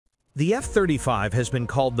The F-35 has been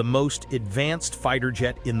called the most advanced fighter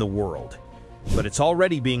jet in the world, but it's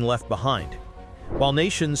already being left behind. While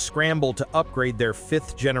nations scramble to upgrade their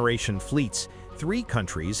fifth-generation fleets, 3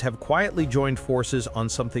 countries have quietly joined forces on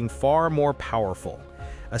something far more powerful: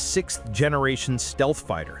 a 6th-generation stealth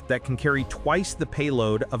fighter that can carry twice the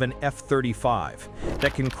payload of an F-35,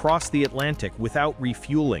 that can cross the Atlantic without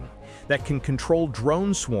refueling, that can control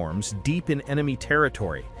drone swarms deep in enemy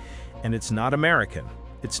territory. And it's not American,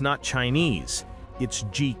 it's not Chinese, it's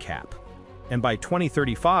GCAP. And by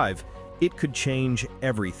 2035, it could change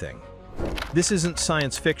everything. This isn't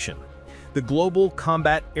science fiction. The Global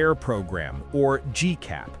Combat Air Program, or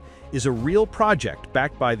GCAP, is a real project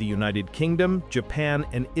backed by the United Kingdom, Japan,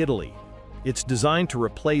 and Italy. It's designed to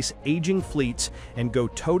replace aging fleets and go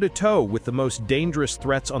toe-to-toe with the most dangerous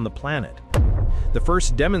threats on the planet. The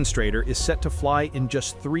first demonstrator is set to fly in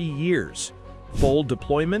just 3 years. Full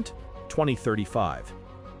deployment, 2035.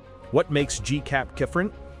 What makes GCAP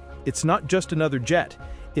different? It's not just another jet,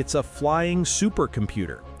 it's a flying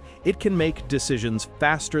supercomputer. It can make decisions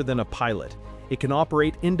faster than a pilot. It can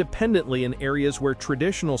operate independently in areas where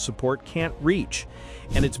traditional support can't reach.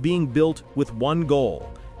 And it's being built with one goal: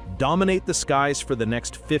 dominate the skies for the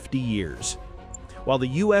next 50 years. While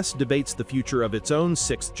the US debates the future of its own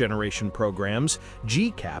 6th-generation programs,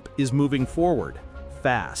 GCAP is moving forward,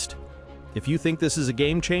 fast. If you think this is a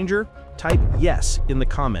game changer, type yes in the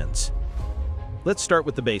comments. Let's start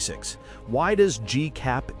with the basics. Why does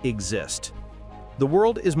GCAP exist? The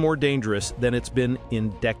world is more dangerous than it's been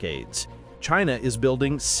in decades. China is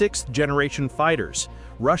building 6th-generation fighters.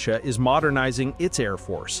 Russia is modernizing its air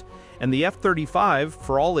force. And the F-35,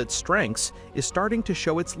 for all its strengths, is starting to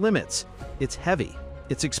show its limits. It's heavy,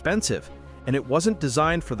 it's expensive, and it wasn't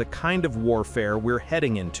designed for the kind of warfare we're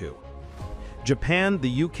heading into. Japan,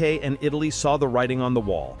 the UK, and Italy saw the writing on the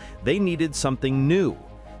wall. They needed something new,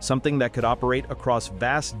 something that could operate across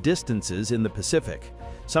vast distances in the Pacific,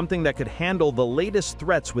 something that could handle the latest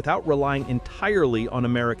threats without relying entirely on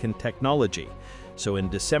American technology. So in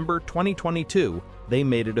December 2022, they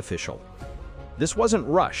made it official. This wasn't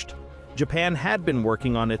rushed. Japan had been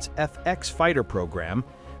working on its FX fighter program.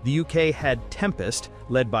 The UK had Tempest,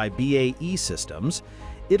 led by BAE Systems.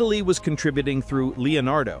 Italy was contributing through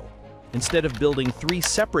Leonardo. Instead of building 3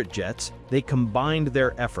 separate jets, they combined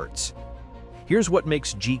their efforts. Here's what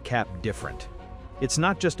makes GCAP different. It's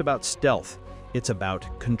not just about stealth, it's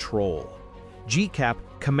about control. GCAP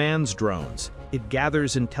commands drones. It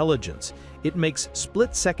gathers intelligence. It makes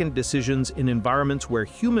split-second decisions in environments where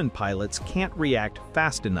human pilots can't react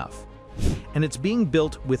fast enough. And it's being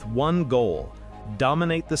built with one goal: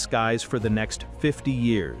 dominate the skies for the next 50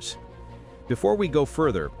 years. Before we go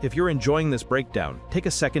further, if you're enjoying this breakdown, take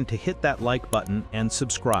a second to hit that like button and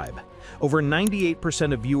subscribe. Over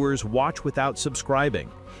 98% of viewers watch without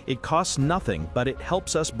subscribing. It costs nothing, but it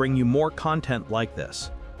helps us bring you more content like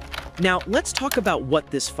this. Now, let's talk about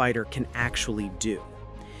what this fighter can actually do.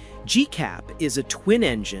 GCAP is a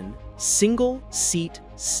twin-engine, single-seat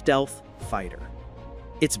stealth fighter.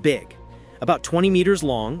 It's big, about 20 meters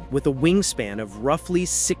long, with a wingspan of roughly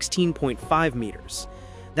 16.5 meters.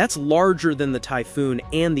 That's larger than the Typhoon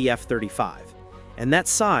and the F-35, and that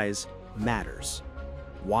size matters.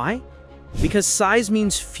 Why? Because size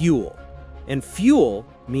means fuel, and fuel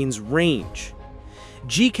means range.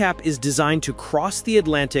 GCAP is designed to cross the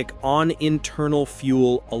Atlantic on internal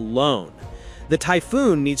fuel alone. The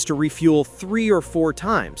Typhoon needs to refuel 3 or 4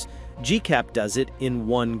 times. GCAP does it in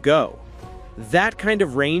one go. That kind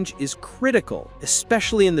of range is critical,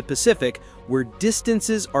 especially in the Pacific, where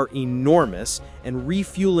distances are enormous and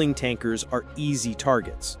refueling tankers are easy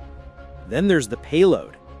targets. Then there's the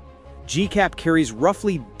payload. GCAP carries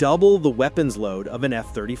roughly double the weapons load of an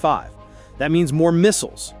F-35. That means more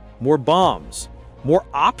missiles, more bombs, more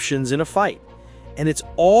options in a fight. And it's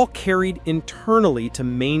all carried internally to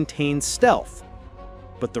maintain stealth.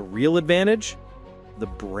 But the real advantage? The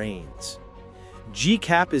brains.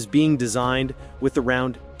 GCAP is being designed with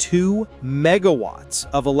around 2 megawatts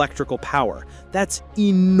of electrical power. That's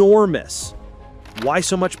enormous. Why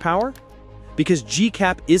so much power? Because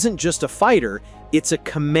GCAP isn't just a fighter, it's a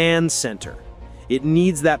command center. It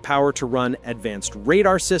needs that power to run advanced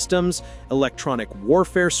radar systems, electronic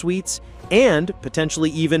warfare suites, and potentially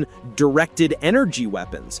even directed energy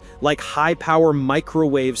weapons, like high-power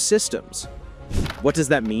microwave systems. What does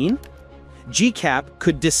that mean? GCAP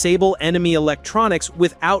could disable enemy electronics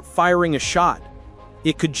without firing a shot.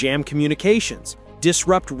 It could jam communications,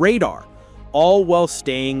 disrupt radar, all while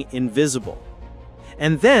staying invisible.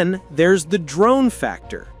 And then there's the drone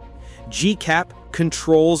factor. GCAP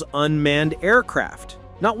controls unmanned aircraft,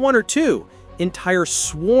 not 1 or 2, entire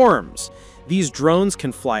swarms. These drones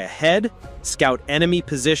can fly ahead, scout enemy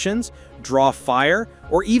positions, draw fire,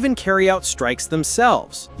 or even carry out strikes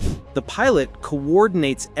themselves. The pilot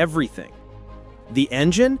coordinates everything. The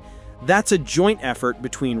engine? That's a joint effort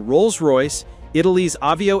between Rolls-Royce, Italy's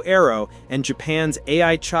Avio Aero, and Japan's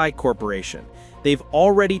AI Corporation. They've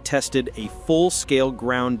already tested a full-scale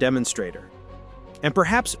ground demonstrator. And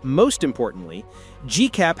perhaps most importantly,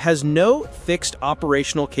 GCAP has no fixed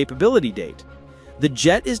operational capability date. The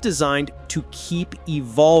jet is designed to keep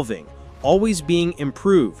evolving, always being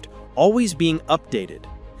improved, always being updated.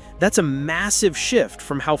 That's a massive shift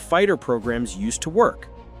from how fighter programs used to work.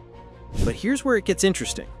 But here's where it gets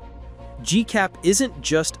interesting. GCAP isn't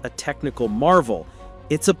just a technical marvel,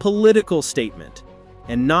 it's a political statement,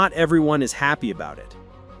 and not everyone is happy about it.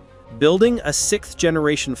 Building a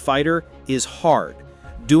sixth-generation fighter is hard.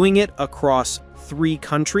 Doing it across 3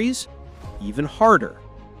 countries, even harder.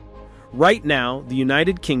 Right now, the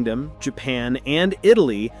United Kingdom, Japan, and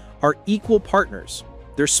Italy are equal partners.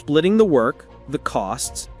 They're splitting the work, the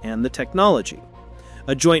costs, and the technology.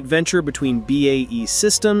 A joint venture between BAE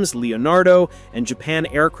Systems, Leonardo, and Japan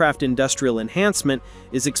Aircraft Industrial Enhancement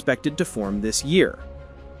is expected to form this year.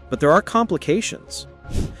 But there are complications.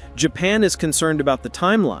 Japan is concerned about the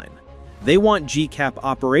timeline. They want GCAP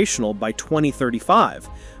operational by 2035,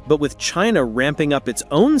 but with China ramping up its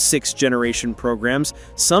own 6th-generation programs,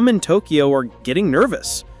 some in Tokyo are getting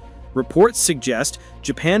nervous. Reports suggest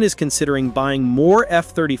Japan is considering buying more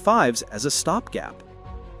F-35s as a stopgap.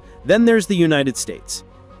 Then there's the United States.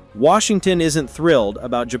 Washington isn't thrilled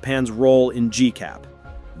about Japan's role in GCAP.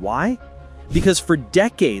 Why? Because for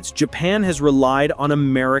decades, Japan has relied on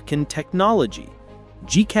American technology.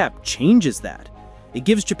 GCAP changes that. It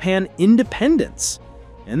gives Japan independence,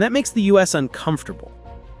 and that makes the US uncomfortable.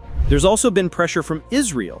 There's also been pressure from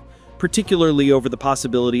Israel, particularly over the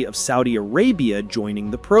possibility of Saudi Arabia joining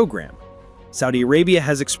the program. Saudi Arabia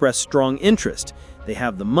has expressed strong interest. They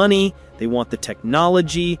have the money, they want the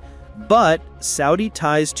technology, but Saudi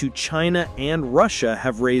ties to China and Russia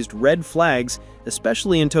have raised red flags,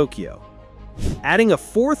 especially in Tokyo. Adding a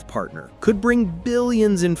 4th partner could bring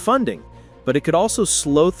billions in funding, but it could also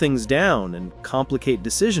slow things down and complicate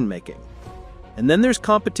decision-making. And then there's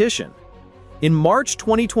competition. In March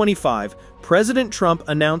 2025, President Trump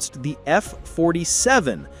announced the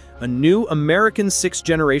F-47, a new American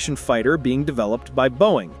 6th-generation fighter being developed by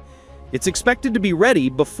Boeing. It's expected to be ready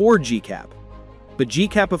before GCAP. But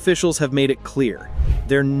GCAP officials have made it clear,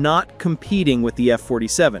 they're not competing with the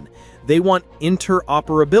F-47. They want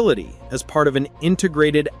interoperability as part of an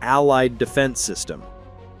integrated allied defense system.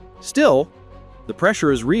 Still, the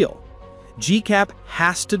pressure is real. GCAP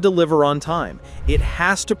has to deliver on time, it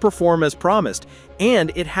has to perform as promised,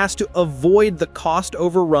 and it has to avoid the cost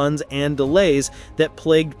overruns and delays that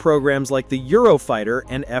plagued programs like the Eurofighter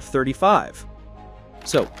and F-35.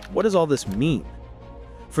 So, what does all this mean?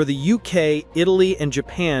 For the UK, Italy, and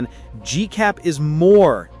Japan, GCAP is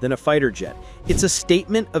more than a fighter jet. It's a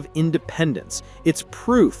statement of independence. It's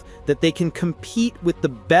proof that they can compete with the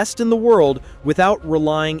best in the world without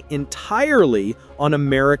relying entirely on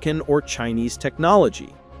American or Chinese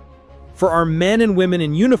technology. For our men and women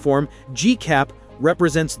in uniform, GCAP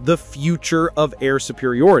represents the future of air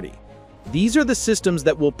superiority. These are the systems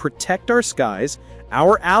that will protect our skies,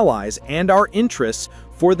 our allies, and our interests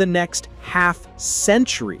for the next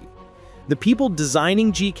half-century. The people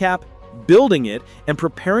designing GCAP, building it, and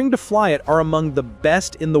preparing to fly it are among the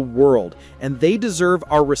best in the world, and they deserve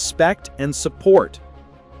our respect and support.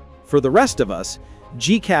 For the rest of us,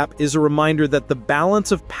 GCAP is a reminder that the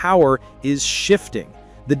balance of power is shifting.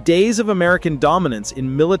 The days of American dominance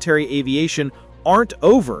in military aviation aren't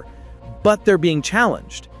over, but they're being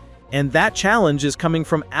challenged. And that challenge is coming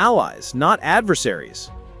from allies, not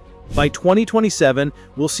adversaries. By 2027,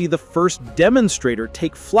 we'll see the first demonstrator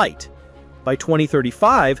take flight. By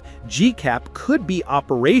 2035, GCAP could be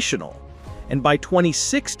operational. And by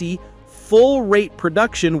 2060, full-rate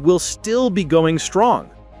production will still be going strong.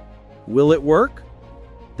 Will it work?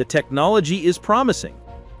 The technology is promising.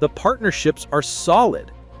 The partnerships are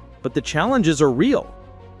solid. But the challenges are real.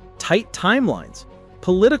 Tight timelines,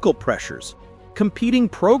 political pressures, competing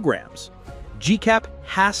programs. GCAP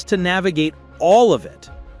has to navigate all of it.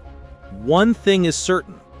 One thing is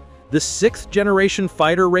certain, the 6th-generation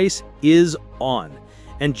fighter race is on,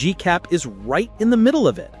 and GCAP is right in the middle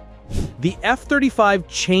of it. The F-35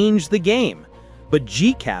 changed the game, but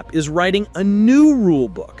GCAP is writing a new rule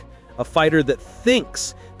book, a fighter that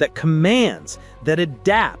thinks, that commands, that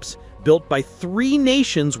adapts, built by 3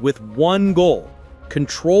 nations with one goal: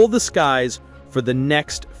 control the skies for the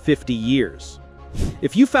next 50 years.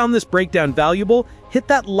 If you found this breakdown valuable, hit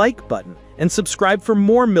that like button and subscribe for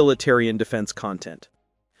more military and defense content.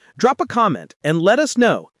 Drop a comment and let us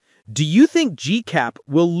know, do you think GCAP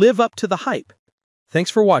will live up to the hype? Thanks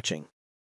for watching.